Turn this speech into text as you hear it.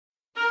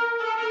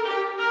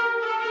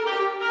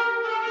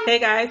Hey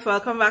guys,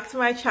 welcome back to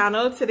my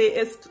channel. Today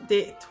is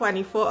day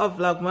 24 of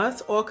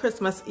Vlogmas or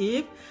Christmas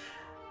Eve.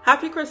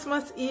 Happy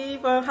Christmas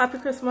Eve or happy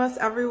Christmas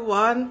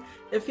everyone.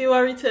 If you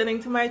are returning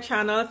to my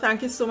channel,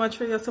 thank you so much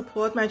for your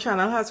support. My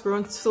channel has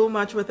grown so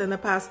much within the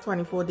past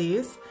 24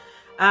 days.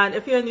 And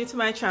if you're new to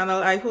my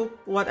channel, I hope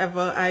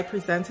whatever I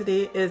present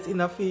today is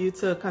enough for you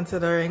to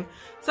considering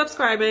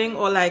subscribing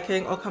or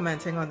liking or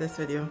commenting on this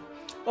video.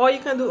 Or you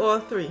can do all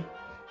three.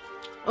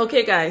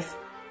 Okay guys,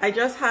 I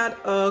just had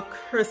a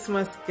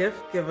Christmas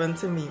gift given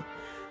to me.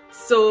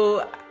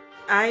 So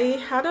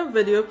I had a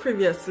video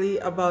previously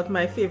about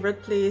my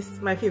favorite place,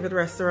 my favorite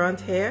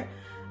restaurant here,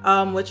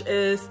 which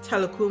is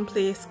Telecom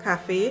Place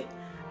Cafe,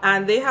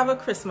 and they have a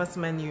Christmas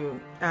menu,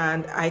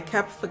 and I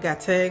kept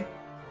forgetting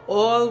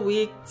all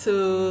week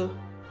to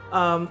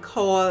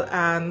call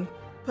and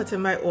put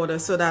in my order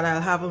so that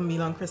I'll have a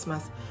meal on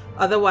Christmas.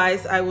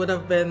 Otherwise I would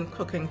have been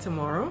cooking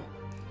tomorrow,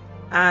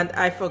 and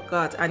I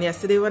forgot. And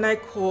yesterday when I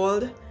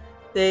called,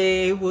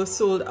 they were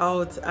sold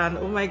out, and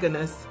oh my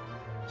goodness,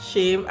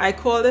 shame. I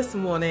called this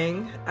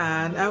morning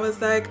and I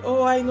was like,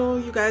 oh, I know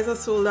you guys are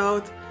sold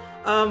out,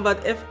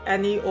 but if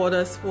any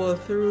orders fall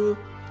through,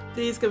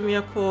 please give me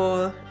a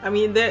call. I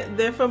mean,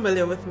 they're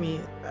familiar with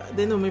me,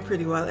 they know me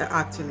pretty well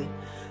actually.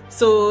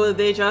 So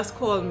they just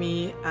called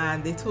me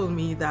and they told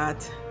me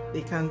that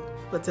they can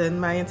put in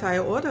my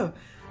entire order.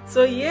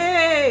 So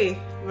yay,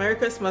 Merry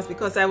Christmas,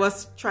 because I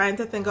was trying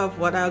to think of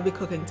what I'll be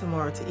cooking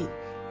tomorrow to eat.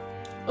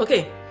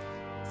 Okay,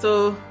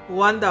 so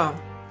one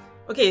down.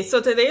 Okay,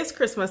 so today is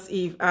Christmas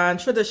Eve, and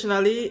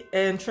traditionally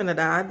in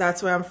Trinidad,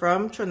 that's where I'm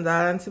from,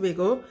 Trinidad and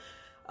Tobago,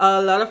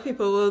 a lot of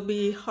people will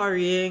be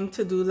hurrying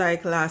to do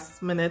like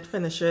last minute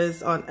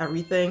finishes on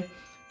everything.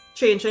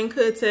 Changing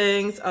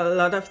curtains, a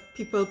lot of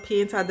people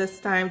paint at this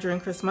time during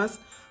Christmas,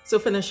 so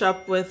finish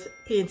up with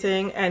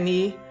painting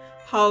any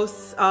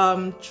house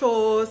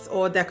chores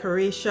or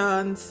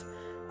decorations,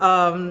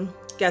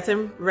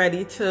 getting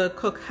ready to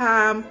cook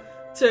ham,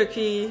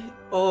 turkey,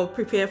 or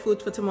prepare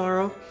food for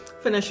tomorrow,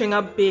 finishing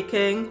up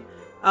baking,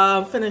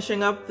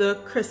 finishing up the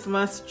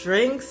Christmas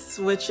drinks,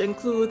 which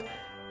include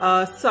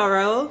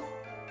sorrel,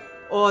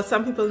 or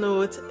some people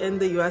know it in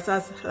the US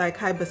as like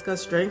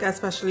hibiscus drink,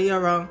 especially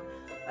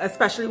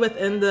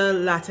within the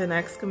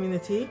Latinx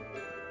community.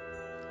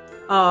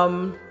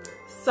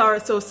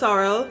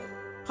 Sorrel,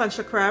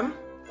 Ponche creme,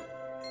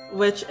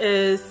 which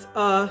is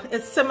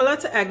it's similar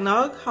to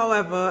eggnog,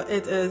 however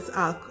it is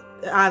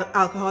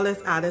alcohol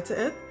is added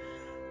to it,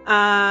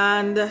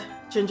 and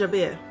ginger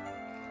beer.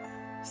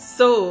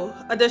 So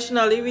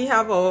additionally we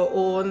have our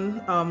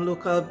own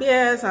local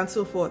beers and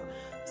so forth.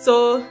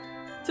 So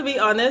to be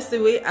honest, the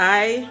way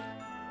I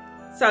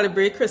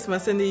celebrate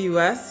Christmas in the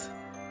US,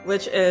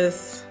 which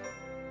is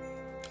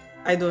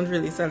I don't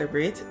really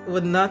celebrate,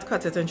 would not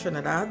cut it in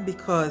Trinidad,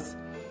 because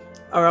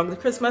around the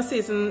Christmas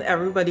season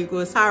everybody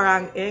goes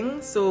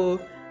haranguing.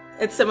 So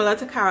it's similar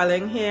to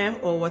caroling here,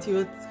 or what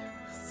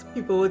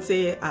people would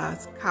say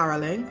as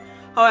caroling.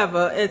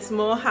 However, it's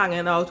more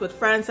hanging out with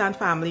friends and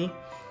family,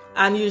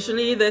 and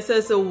usually this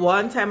is the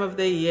one time of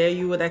the year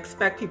you would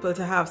expect people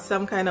to have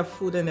some kind of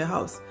food in their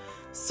house.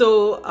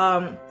 So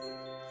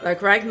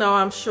like right now,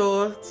 I'm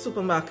sure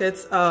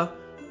supermarkets are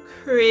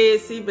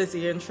crazy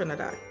busy in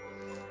Trinidad.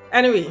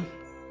 Anyway,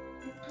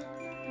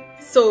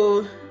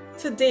 so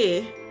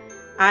today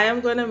I am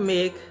going to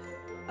make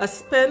a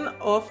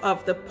spin-off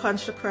of the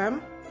Ponche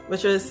creme,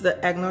 which is the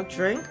eggnog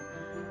drink.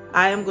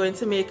 I am going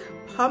to make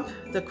pump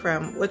the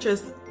creme, which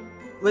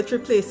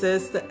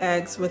replaces the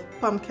eggs with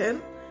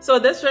pumpkin. So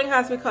this drink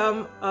has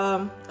become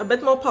a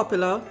bit more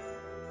popular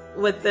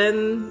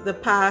within the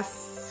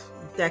past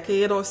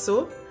decade or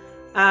so,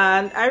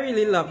 and I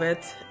really love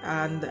it,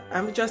 and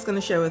I'm just going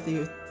to share with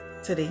you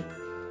today.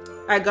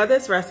 I got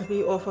this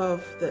recipe off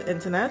of the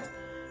internet.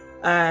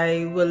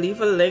 I will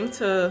leave a link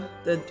to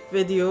the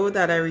video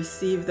that I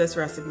received this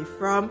recipe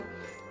from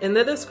in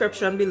the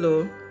description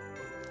below,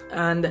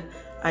 and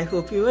I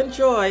hope you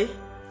enjoy.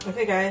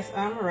 Okay guys,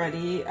 I'm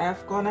ready.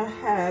 I've gone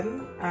ahead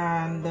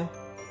and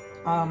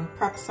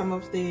prepped some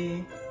of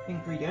the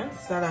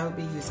ingredients that I'll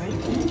be using.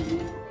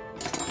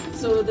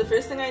 So the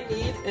first thing I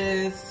need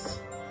is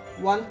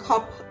 1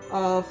 cup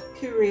of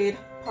pureed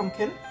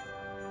pumpkin,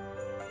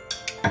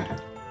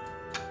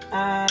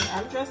 and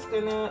I'm just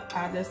gonna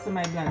add this to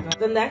my blender.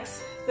 The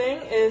next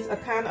thing is a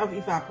can of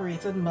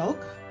evaporated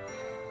milk,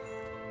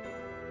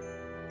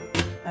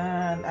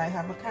 and I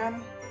have a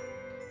can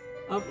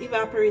of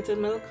evaporated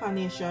milk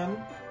carnation.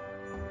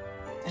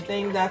 I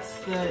think that's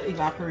the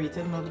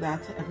evaporated milk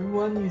that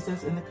everyone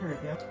uses in the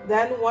Caribbean.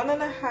 Then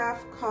 1.5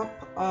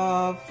 cup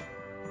of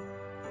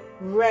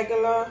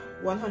regular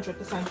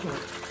 100%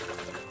 milk.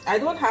 I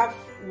don't have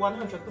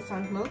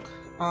 100% milk,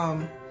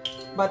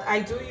 but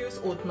I do use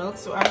oat milk,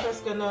 so I'm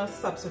just gonna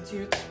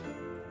substitute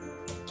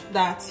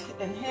that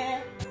in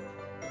here.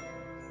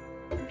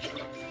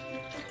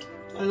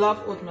 I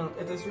love oat milk.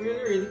 It is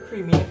really, really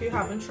creamy. If you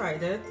haven't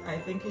tried it, I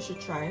think you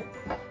should try it.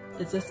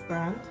 It's this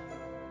brand.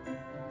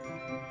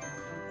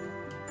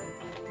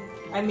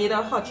 I made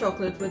a hot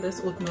chocolate with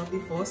this oat milk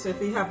before, so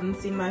if you haven't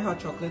seen my hot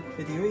chocolate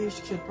video, you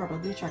should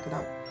probably check it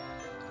out.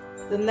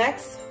 The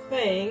next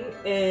thing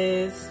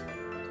is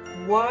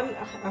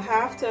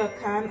 1/2 to a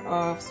can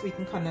of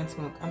sweetened condensed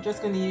milk. I'm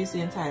just going to use the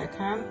entire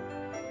can,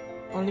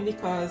 only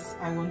because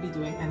I won't be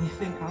doing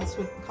anything else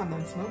with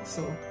condensed milk,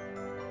 so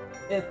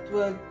it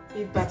will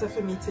be better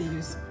for me to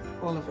use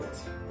all of it.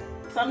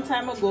 Some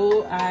time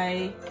ago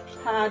I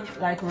had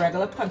like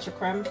regular Ponche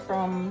creme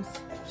from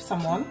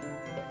someone,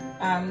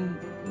 and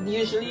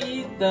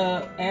usually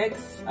the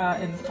eggs are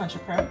in Ponche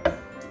creme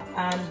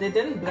and they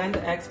didn't blend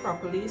the eggs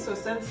properly, so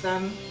since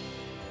then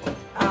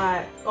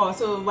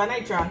also when I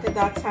drank it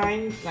that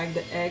time, like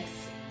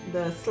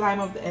the slime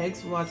of the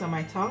eggs was on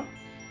my tongue,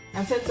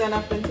 and since then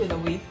I've been taken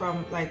away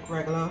from like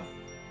regular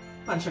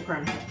Ponche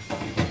creme.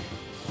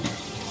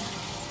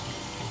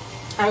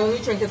 I only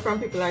drink it from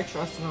people I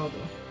trust now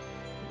though.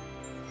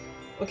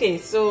 Okay,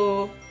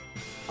 so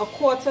a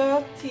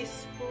 1/4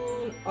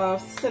 teaspoon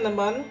of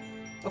cinnamon,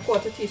 a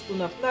 1/4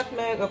 teaspoon of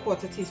nutmeg, a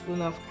 1/4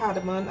 teaspoon of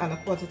cardamom, and a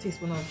 1/4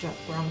 teaspoon of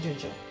ground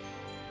ginger.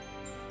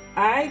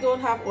 I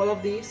don't have all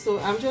of these, so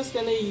I'm just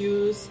gonna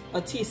use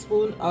a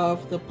teaspoon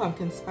of the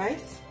pumpkin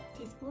spice.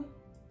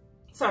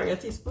 A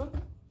teaspoon.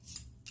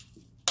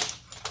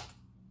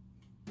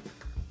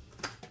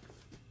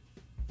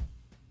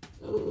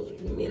 Oh,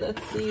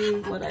 let's see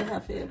what I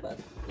have here, but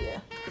yeah.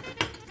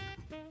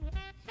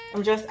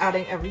 I'm just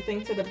adding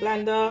everything to the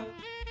blender.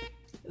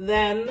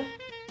 Then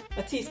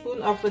a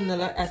teaspoon of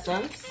vanilla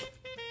essence.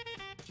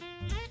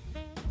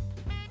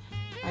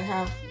 I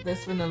have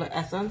this vanilla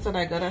essence that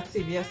I got at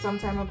CVS some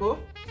time ago.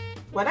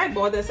 When I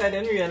bought this, I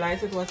didn't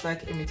realize it was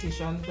like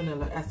imitation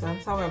vanilla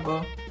essence.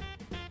 However,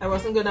 I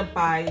wasn't gonna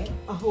buy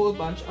a whole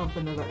bunch of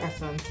vanilla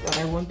essence that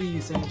I won't be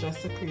using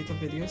just to create a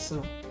video,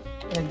 so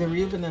like the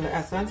real vanilla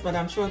essence, but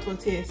I'm sure it will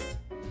taste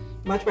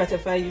much better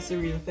if I use the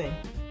real thing.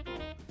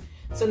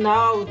 So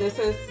now this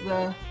is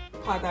the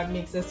part that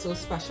makes this so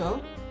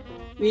special.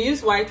 We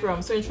use white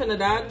rum. So in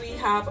Trinidad we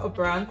have a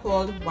brand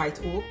called White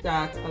Oak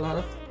that a lot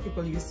of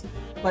people use,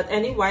 but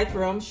any white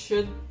rum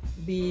should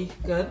be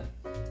good.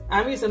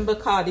 I'm using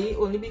Bacardi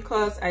only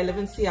because I live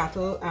in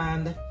Seattle,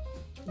 and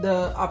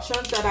the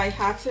options that I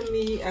had to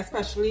me,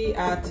 especially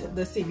at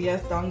the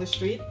CVS down the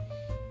street,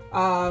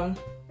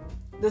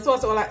 this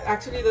was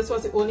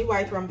the only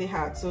white rum they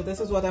had, so this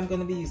is what I'm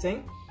going to be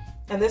using.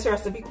 And this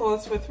recipe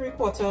calls for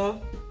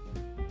 3/4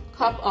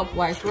 cup of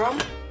white rum,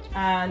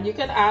 and you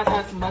can add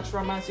as much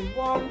rum as you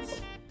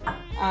want.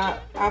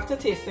 After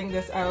tasting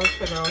this, I will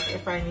figure out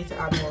if I need to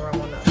add more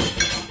rum or not.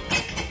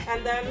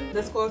 And then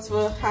this calls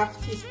for 1/2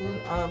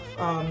 teaspoon of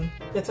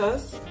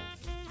bitters.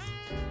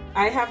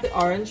 I have the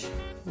orange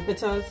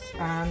bitters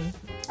and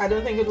I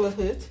don't think it will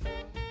hurt,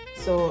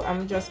 so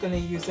I'm just going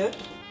to use it.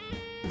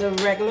 The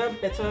regular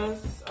bitters,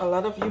 a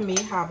lot of you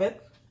may have it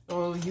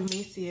or you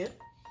may see it.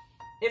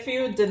 If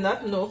you did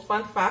not know,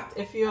 fun fact,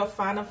 if you're a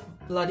fan of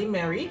Bloody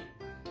Mary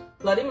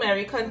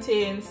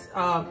contains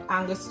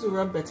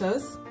Angostura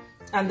bitters,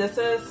 and this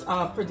is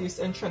produced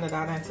in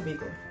Trinidad and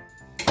Tobago.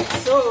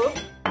 So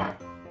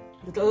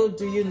little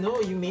do you know,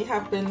 you may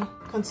have been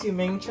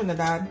consuming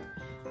Trinidad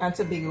and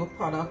Tobago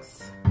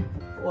products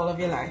for all of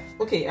your life.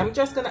 Okay, I'm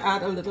just gonna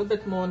add a little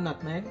bit more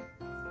nutmeg.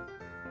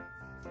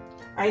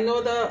 I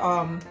know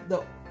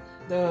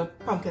the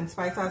pumpkin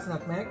spice has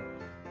nutmeg,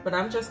 but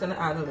I'm just gonna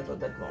add a little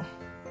bit more.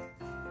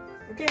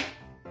 Okay,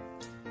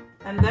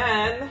 and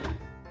then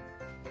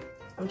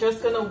I'm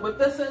just gonna whip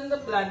this in the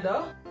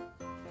blender.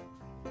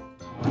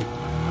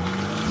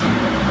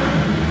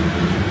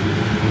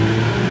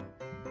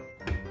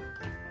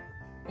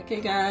 Okay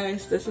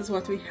guys, this is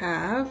what we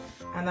have,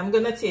 and I'm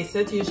gonna taste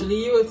it.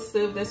 Usually you would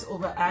serve this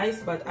over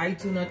ice, but I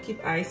do not keep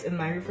ice in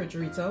my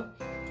refrigerator,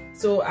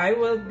 so I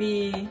will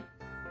be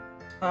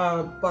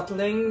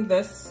bottling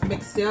this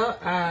mixture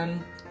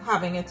and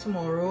having it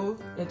tomorrow.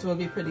 It will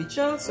be pretty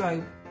chill,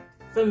 so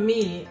for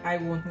me, I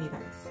won't need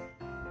ice.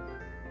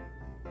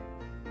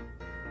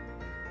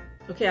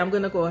 Okay, I'm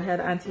gonna go ahead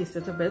and taste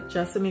it a bit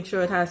just to make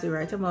sure it has the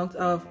right amount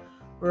of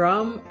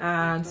rum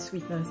and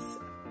sweetness.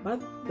 But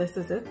this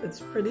is it. It's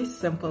pretty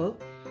simple.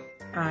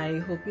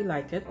 I hope you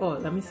like it. Oh,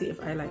 let me see if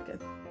I like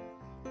it.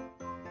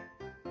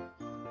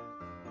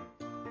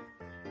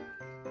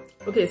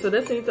 Okay, so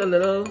this needs a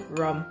little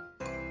rum.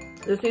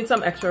 This needs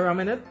some extra rum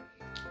in it,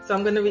 so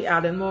I'm gonna be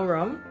adding more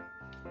rum,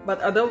 but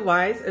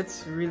otherwise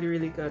it's really,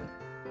 really good.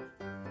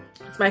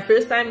 It's my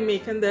first time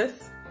making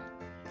this.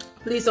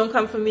 Please don't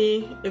come for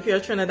me if you're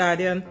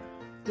Trinidadian.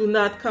 Do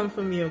not come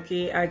for me,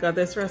 okay? I got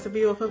this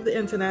recipe off of the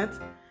internet.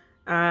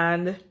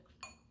 And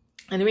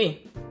anyway,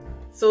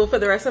 so for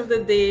the rest of the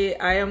day,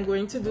 I am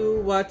going to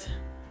do what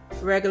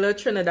regular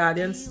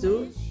Trinidadians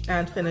do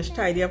and finish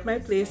tidy up my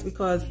place,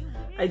 because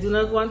I do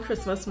not want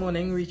Christmas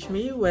morning reach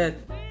me with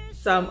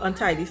some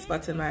untidy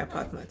spots in my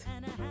apartment.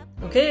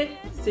 Okay,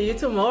 see you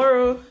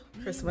tomorrow,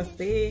 Christmas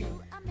Day.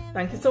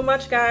 Thank you so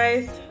much,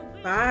 guys.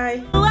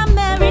 Bye. A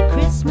Merry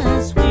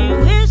Christmas. We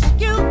wish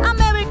you a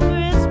Merry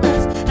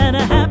Christmas and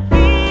a happy